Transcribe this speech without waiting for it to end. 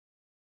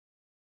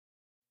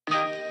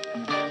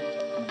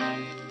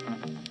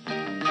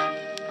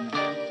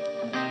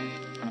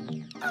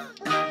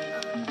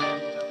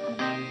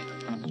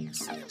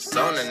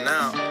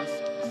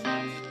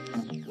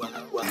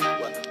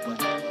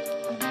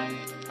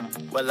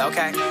Well,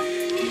 okay.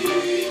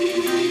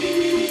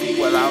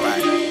 Well,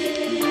 alright.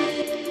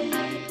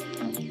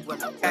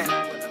 Well, okay.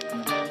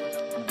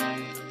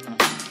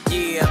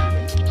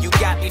 Yeah, you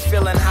got me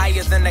feeling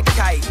higher than a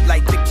kite,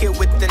 like the kid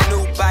with the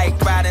new bike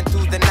riding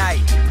through the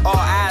night. All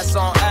eyes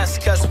on us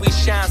cause we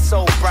shine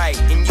so bright,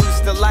 and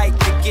use the light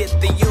to get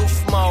the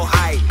youth more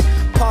hype.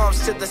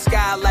 Palms to the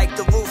sky like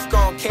the roof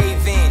gon'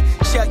 cave in.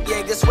 Chuck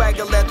Yeager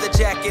swagger, leather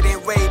jacket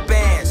and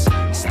Ray-Bans.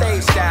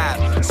 Stage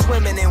dive,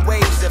 swimming in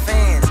waves of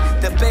hands.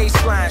 The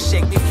baseline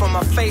shake me from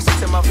my face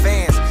to my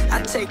Vans.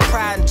 I take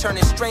pride in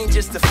turning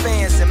strangers to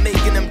fans and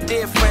making them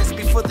dear friends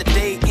before the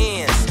day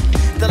ends.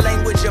 The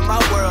language of my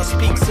world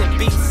speaks in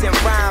beats and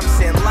rhymes,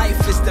 and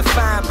life is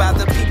defined by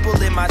the people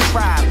in my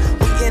tribe.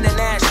 We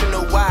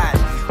international wide.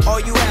 All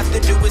you have to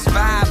do is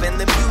vibe, and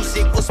the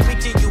music will speak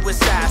to you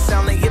inside.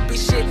 Sound like hippie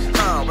shit?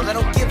 Well, I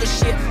don't give a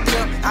shit.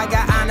 I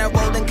got honor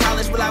rolled in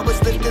college while I was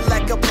lifted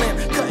like a blimp.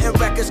 Cutting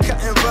records,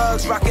 cutting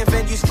rugs, rocking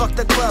venues, fuck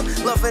the club.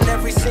 Loving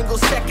every single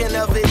second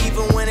of it,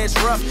 even when it's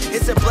rough.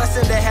 It's a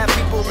blessing to have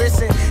people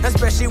listen,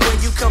 especially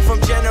when you come from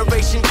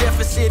generation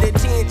deficit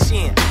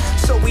attention.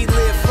 So we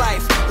live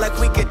life like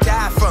we could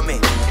die from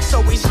it. So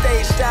we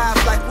stage dive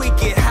like we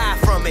get high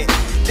from it.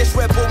 This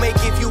Red Bull may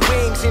give you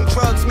wings and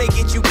drugs may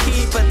get you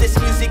key, but this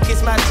music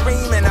is my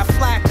dream and I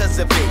fly cause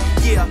of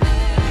it. Yeah.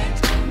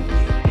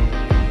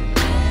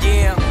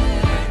 Yeah.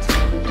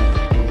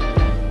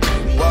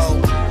 Whoa.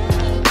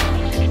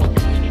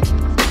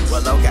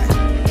 Well, okay.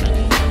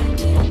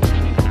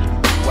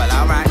 Well,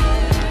 alright.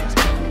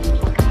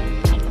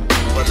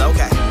 Well,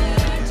 okay.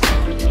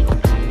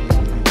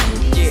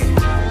 Yeah.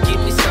 Give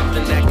me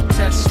something that can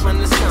touch when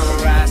the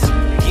sunrise.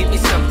 Give me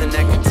something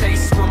that can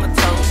taste when my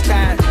tongue's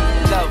tied.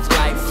 Love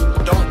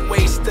life, don't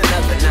waste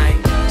another night.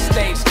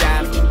 Stage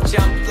dive,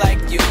 jump like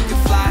you can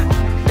fly.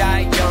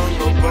 Die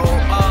young or grow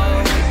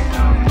old.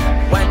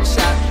 One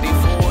shot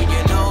before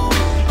you know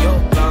you're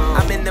gone.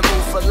 I'm in the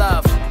mood for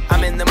love,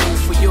 I'm in the mood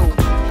for you.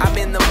 I'm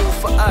in the mood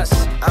for us,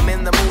 I'm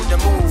in the mood to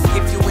move.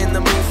 If you in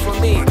the mood for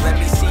me, let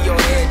me see your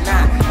head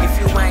nod. If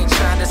you ain't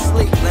trying to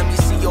sleep, let me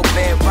see your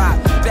bed rock.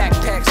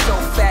 Backpack so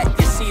fat,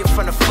 you see it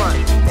from the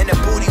front. And the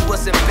booty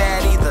wasn't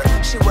bad either.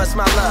 She was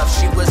my love,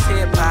 she was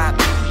hip-hop.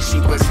 She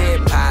was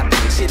hip-hop.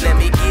 She let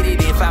me get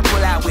it if I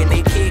pull out when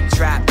they kick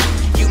drop.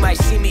 You might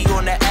see me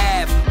on the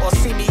Ave or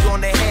see me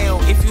on the hill.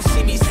 If you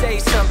see me say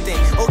something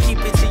or keep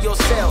it to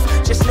yourself,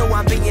 just know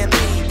I'm being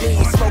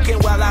me. Smoking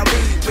while I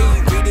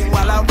read, reading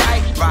while I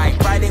write,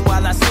 writing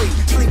while I sleep.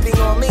 Sleeping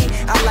on me,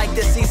 I like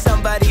to see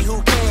somebody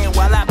who can.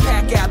 While I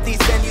pack out these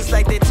venues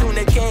like they're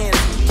tuna cans.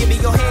 Give me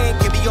your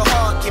hand, give me your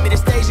heart, give me the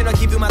stage and I'll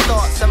give you my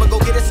thoughts. I'ma go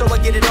get it so I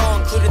get it all,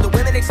 including the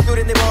women,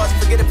 excluding the bars.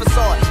 Forget it for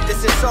salt,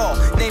 this is all.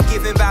 Name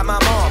given by my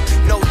mom.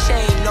 No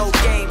chain, no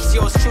games,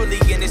 yours truly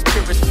in its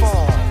purest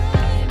form.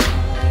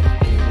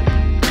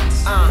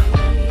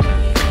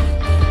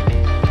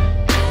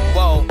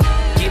 Whoa,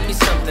 give me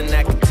something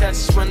that can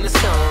touch when the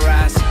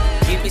sunrise.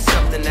 Give me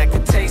something that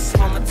can taste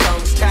when my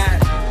tongue's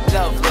tied.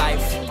 Love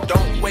life,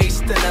 don't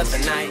waste another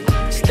night.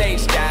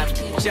 Stage dive,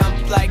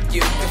 jump like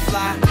you can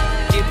fly.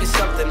 Give me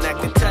something that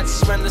can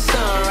touch when the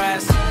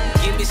sunrise.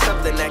 Give me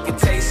something that can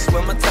taste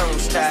when my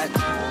tongue's tied.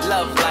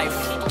 Love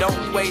life,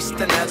 don't waste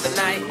another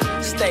night.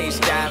 Stage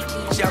dive,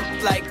 jump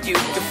like you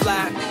can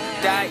fly.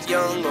 Die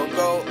young or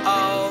grow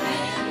old.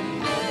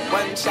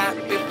 One shot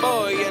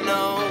before you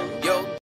know